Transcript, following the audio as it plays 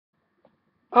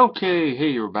Okay,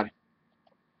 hey everybody.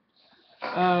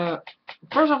 Uh,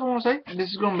 First off, I want to say this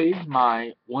is gonna be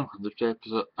my 100th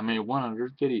episode.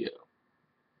 100th video.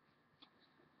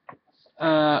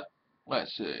 Uh,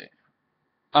 let's see.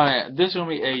 Oh yeah, this is gonna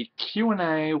be a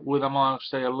Q&A with I'm gonna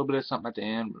say a little bit of something at the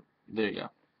end. But there you go.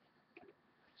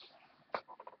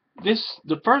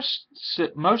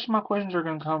 Most of my questions are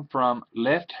gonna come from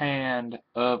Left Hand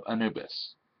of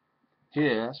Anubis.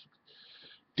 Yes.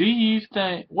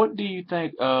 What do you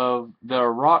think of the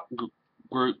rock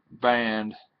group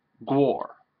band Gwar?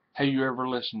 Have you ever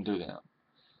listened to them?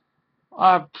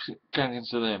 I kind of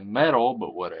consider them metal,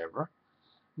 but whatever.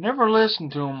 Never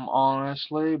listened to them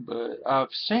honestly, but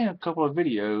I've seen a couple of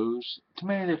videos. To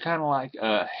me, they're kind of like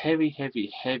heavy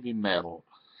metal.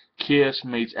 Kiss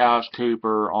meets Alice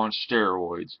Cooper on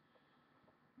steroids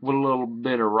with a little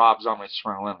bit of Rob Zombie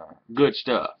sprinkled in there. Good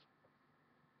stuff.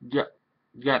 Got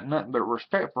got nothing but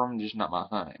respect for them, just not my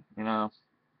thing.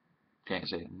 Can't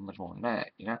say much more than that.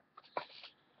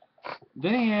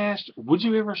 Then he asked, would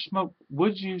you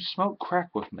smoke crack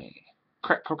with me?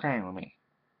 Crack cocaine with me?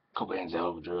 Cocaine's a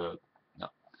hell of a drug. No.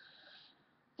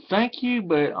 Thank you,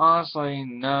 but honestly,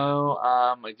 no,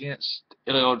 I'm against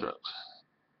illegal drugs.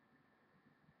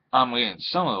 I'm against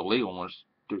some of the legal ones,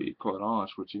 to be quite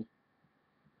honest with you.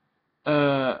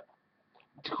 Uh,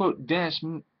 to quote Dennis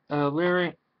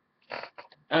Leary,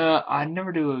 I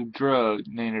never do a drug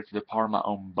named to the part of my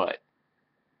own butt.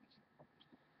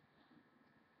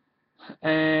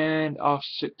 And I'll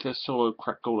stick to solo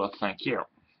crack cola, thank you.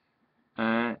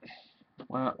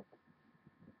 Well,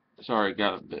 sorry,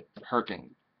 got a bit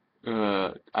hurricane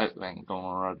ice thing going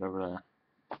on right over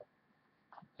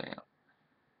there.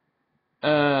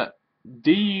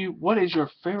 Damn. What is your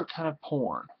favorite kind of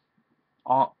porn?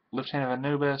 Lieutenant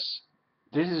Anubis,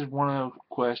 this is one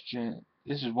question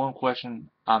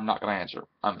I'm not going to answer.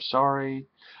 I'm sorry.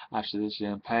 I've said this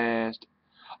in the past.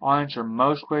 I'll answer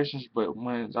most questions, but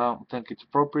when I don't think it's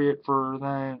appropriate for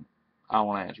them, I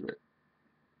won't answer it.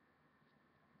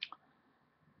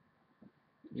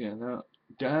 Yeah, no.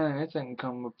 Dang, that thing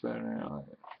come up there now.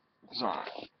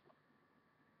 Sorry.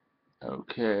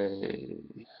 Okay.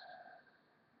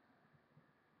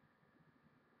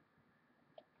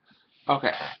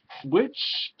 Okay.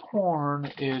 Which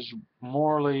porn is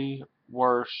morally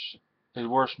worse is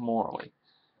worse morally?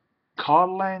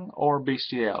 Coddling or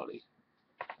bestiality?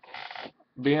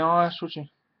 Be honest with you,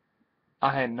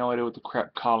 I had no idea what the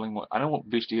crap coddling was. I know what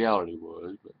bestiality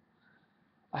was, but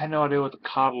I had no idea what the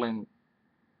coddling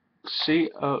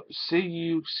Cuckold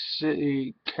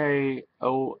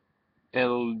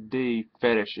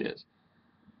fetish is.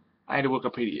 I had to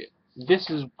Wikipedia. This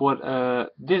is what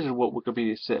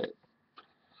Wikipedia said.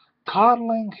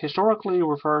 Coddling historically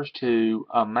refers to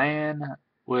a man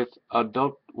with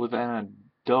an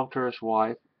adulterous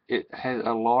wife. It has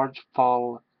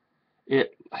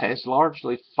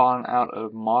largely fallen out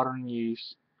of modern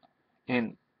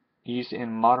in use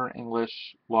in modern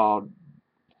English, while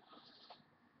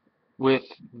with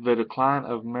the decline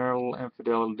of marital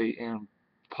infidelity in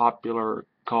pop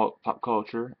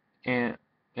culture. In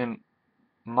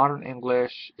modern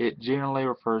English, it generally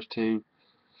refers to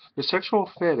the sexual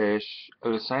fetish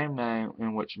of the same name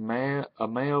in which a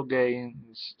male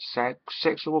gains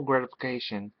sexual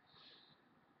gratification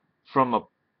from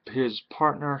his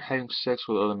partner having sex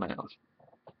with other males.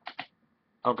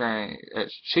 Okay,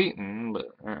 it's cheating, but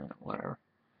whatever.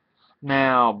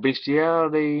 Now,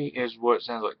 bestiality is what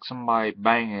sounds like somebody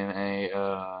banging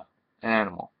an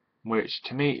animal, which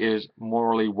to me is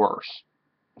morally worse.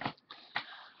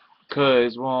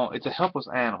 Cause well, it's a helpless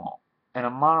animal, and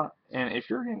if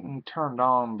you're getting turned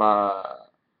on by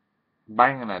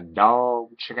banging a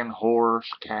dog, chicken, horse,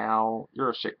 cow, you're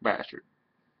a sick bastard.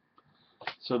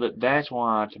 So that's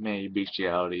why to me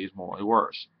bestiality is morally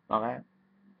worse. Okay,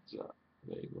 so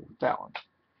there you go with that one.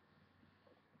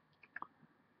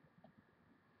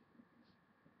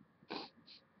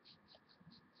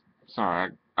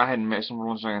 Sorry, I hadn't met some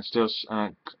rules, so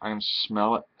I can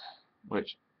smell it,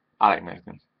 which I like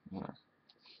Mexican. Yeah.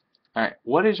 Alright,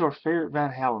 what is your favorite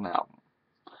Van Halen album?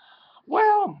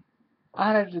 Well,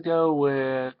 I'd have to go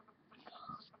with.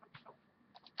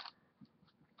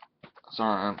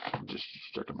 Sorry, I'm just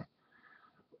checking my.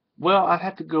 Well, I'd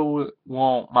have to go with.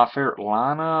 Well, my favorite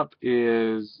lineup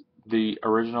is the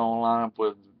original lineup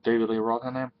with David Lee Roth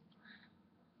in them.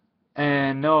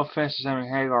 And no offense to Sammy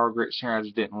Hagar, a great singer, I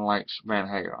just didn't like Van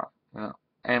Hagar.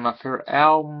 And my favorite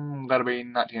album gotta be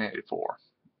 1984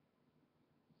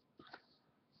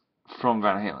 from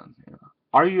Van Halen.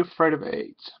 Are you afraid of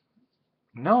AIDS?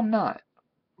 No, I'm not.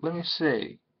 Let me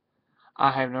see.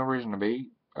 I have no reason to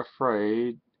be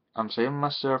afraid. I'm saving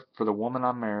myself for the woman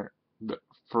I marry.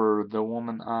 for the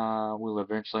woman I will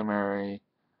eventually marry.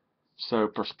 So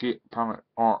permanent,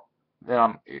 or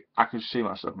that I could see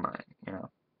myself marrying. You know.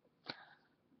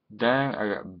 Dang,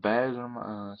 I got bags on my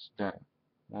eyes. Dang.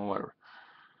 Well, whatever.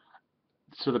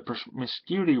 So the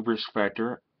promiscuity risk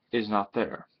factor is not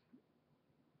there.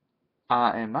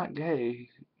 I am not gay.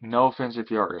 No offense if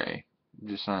you are gay.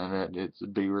 Just saying that it's a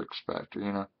big risk factor,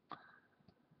 you know.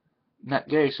 Not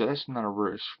gay, so that's not a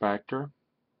risk factor.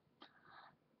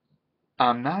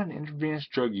 I'm not an intravenous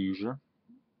drug user.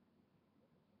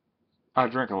 I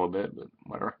drink a little bit, but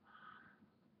whatever.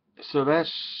 So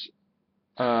that's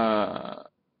not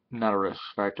a risk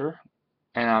factor.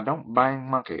 And I don't bang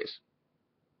monkeys.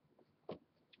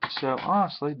 So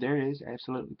honestly, there is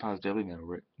absolutely positively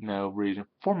no reason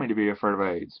for me to be afraid of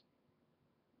AIDS.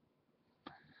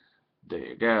 There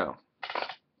you go.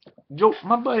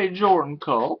 My buddy Jordan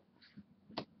Cole,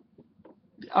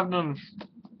 I've done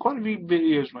quite a few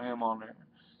videos with him on there.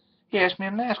 He asked me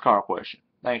a NASCAR question.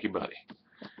 Thank you, buddy.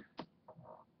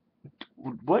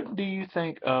 What do you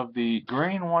think of the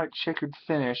green, white, checkered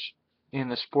finish in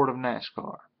the sport of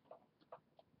NASCAR?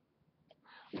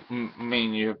 Me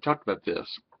and you have talked about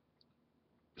this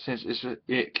since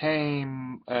it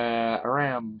came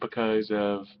around because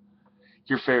of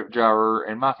your favorite driver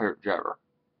and my favorite driver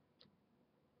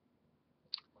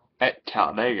at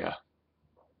Talladega.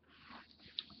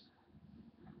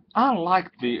 I like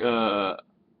the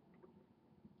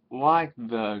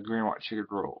green, white, checkered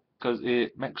rule because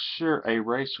it makes sure a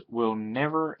race will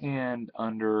never end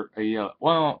under a yellow.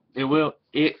 Well, it will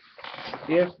if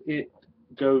it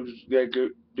they go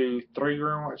do 3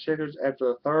 green, white, checkers after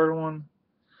the third one.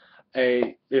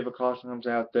 If a caution comes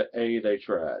out, they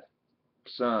tried.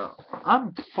 So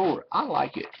I'm for it. I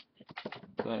like it.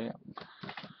 So, yeah.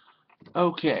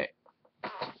 Okay.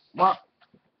 Well,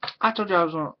 I told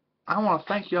you I want to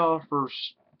thank y'all for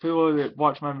people that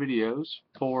watch my videos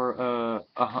for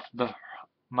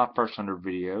my first 100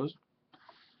 videos.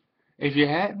 If you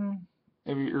hadn't,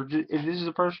 if this is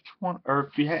the first one, or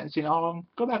if you hadn't seen all of them,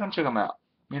 go back and check them out.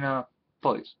 You know,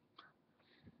 please.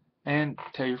 And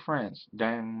tell your friends.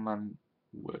 Diamond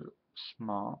with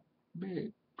small,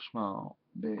 big, small,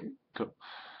 big. Cool.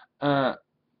 Uh,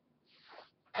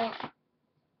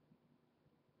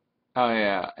 oh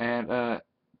yeah, and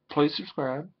please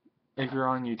subscribe if you're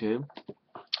on YouTube.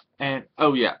 And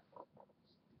oh yeah,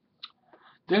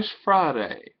 this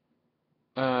Friday,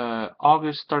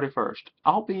 August 31st,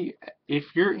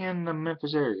 if you're in the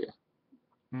Memphis area,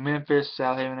 Memphis,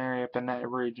 South Haven area, up in that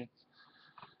region,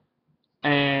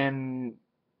 and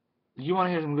you want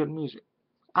to hear some good music,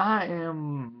 I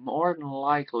am more than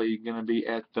likely going to be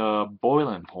at the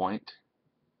Boiling Point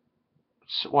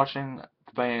watching the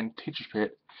band Teacher's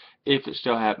Pit, if it's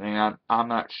still happening. I'm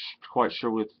not quite sure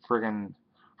with friggin'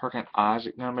 Hurricane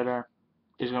Isaac going to be there.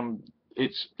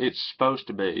 It's supposed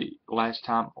to be. Last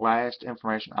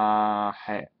information I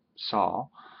saw,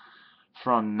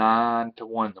 from 9 to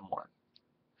 1 in the morning.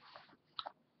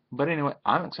 But anyway,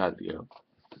 I'm excited to go.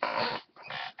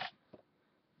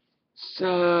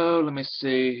 So let me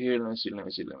see here. Let me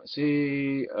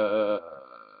see.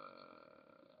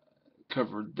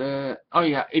 Covered that. Oh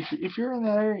yeah, if you're in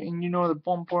that area and you know where the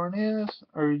bomb point is,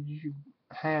 or you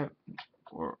have,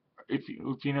 or if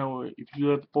you know if you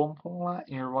live at the bomb point lot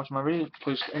and you're watching my video,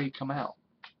 please come out.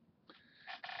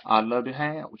 I'd love to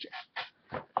hang out with you.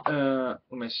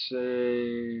 Let me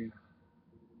see.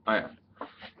 Oh yeah.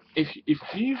 If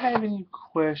you have any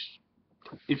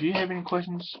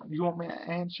questions you want me to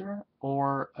answer,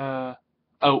 or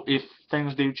if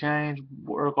things do change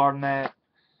regarding that,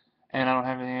 and I don't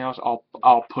have anything else,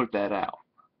 I'll put that out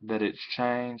that it's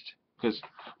changed, because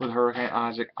with Hurricane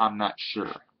Isaac, I'm not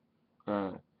sure.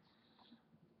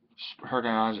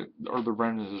 Hurricane Isaac or the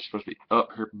remnants are supposed to be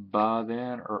up here by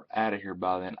then or out of here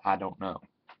by then. I don't know.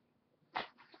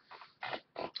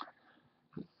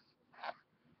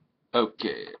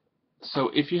 Okay. So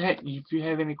if you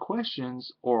have any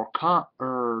questions or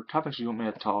topics you want me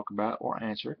to talk about or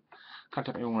answer,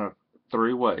 contact me one of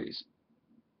 3 ways.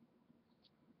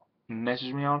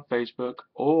 Message me on Facebook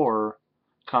or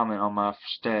comment on my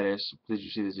status that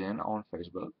you see this in on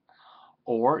Facebook.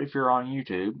 Or if you're on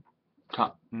YouTube,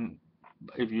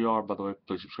 if you are, by the way,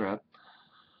 please subscribe.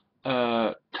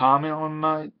 Comment on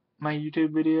my YouTube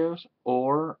videos,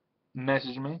 or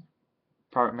message me,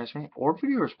 private message me, or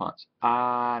video response.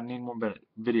 I need more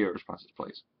video responses,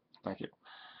 please. Thank you.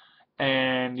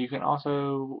 And you can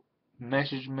also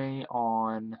message me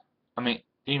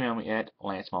email me at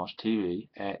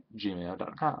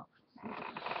lancemosstv@gmail.com.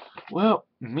 Well,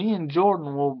 me and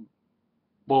Jordan will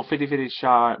 50-50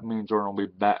 shot. Me and Jordan will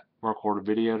be back record a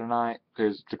video tonight,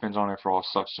 because it depends on if Raw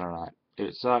sucks tonight. If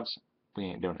it sucks, we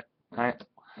ain't doing it. Alright?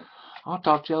 I'll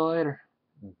talk to you later.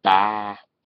 Bye.